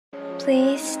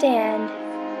Please stand.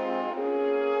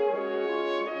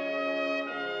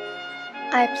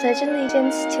 I pledge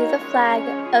allegiance to the flag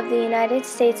of the United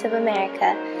States of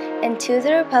America and to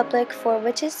the republic for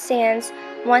which it stands,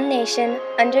 one nation,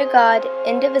 under God,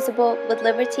 indivisible, with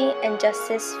liberty and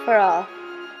justice for all.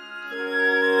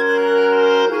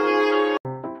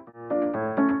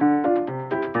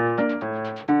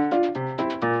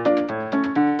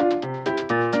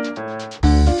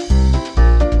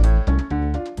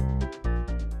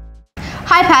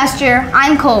 Hi Pastor,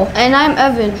 I'm Cole. And I'm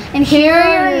Evan. And here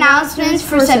are your announcements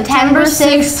for September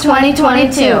 6,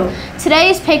 2022. Today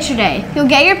is Picture Day. You'll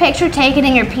get your picture taken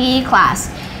in your PE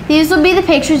class. These will be the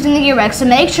pictures in the year recs, so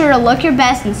make sure to look your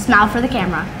best and smile for the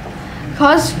camera.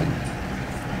 Cross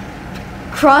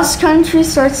country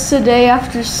starts today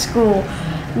after school.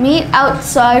 Meet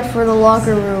outside for the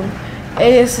locker room.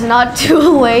 It is not too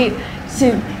late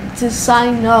to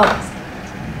sign up.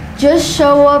 Just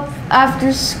show up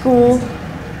after school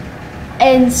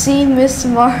and see Miss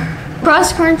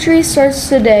Cross country starts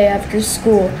today after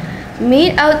school.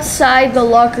 Meet outside the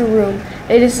locker room.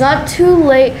 It is not too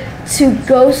late to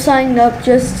go sign up,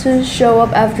 just to show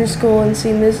up after school and see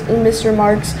Mr.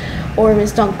 Marks or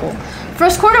Miss Dunkel.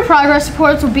 First quarter progress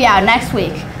reports will be out next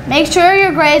week. Make sure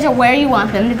your grades are where you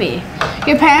want them to be.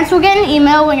 Your parents will get an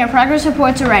email when your progress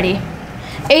reports are ready.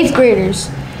 8th graders,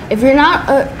 if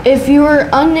you are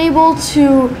unable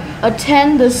to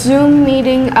attend the Zoom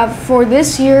meeting for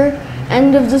this year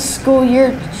end of the school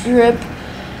year trip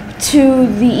to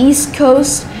the East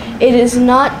Coast, it is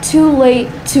not too late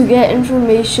to get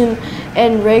information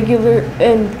and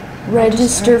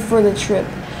register for the trip.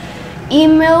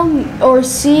 Email or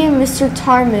see Mr.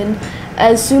 Tarman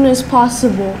as soon as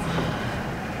possible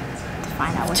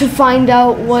to find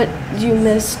out what you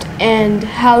missed and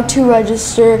how to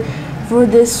register for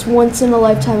this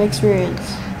once-in-a-lifetime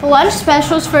experience. The lunch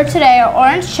specials for today are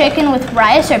orange chicken with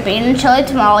rice or bean and chili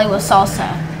tamale with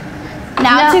salsa.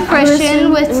 Now to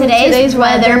Christian with today's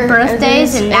weather,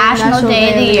 birthdays, and National Day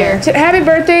of the Year. Happy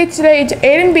birthday today to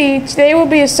Aiden B. Today will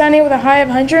be a sunny with a high of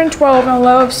 112 and a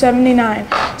low of 79.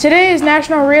 Today is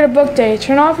National Read a Book Day.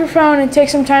 Turn off your phone and take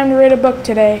some time to read a book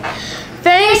today.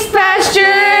 Thanks, Pastor.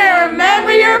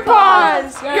 Remember your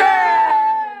pause. Yeah.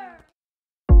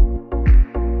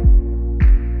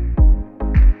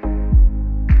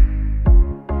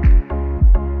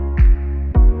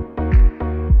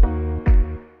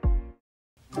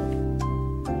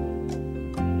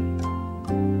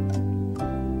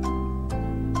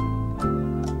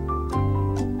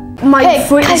 My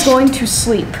foot is going to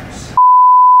sleep.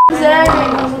 Go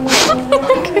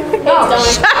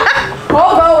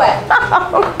away.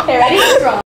 Okay, ready?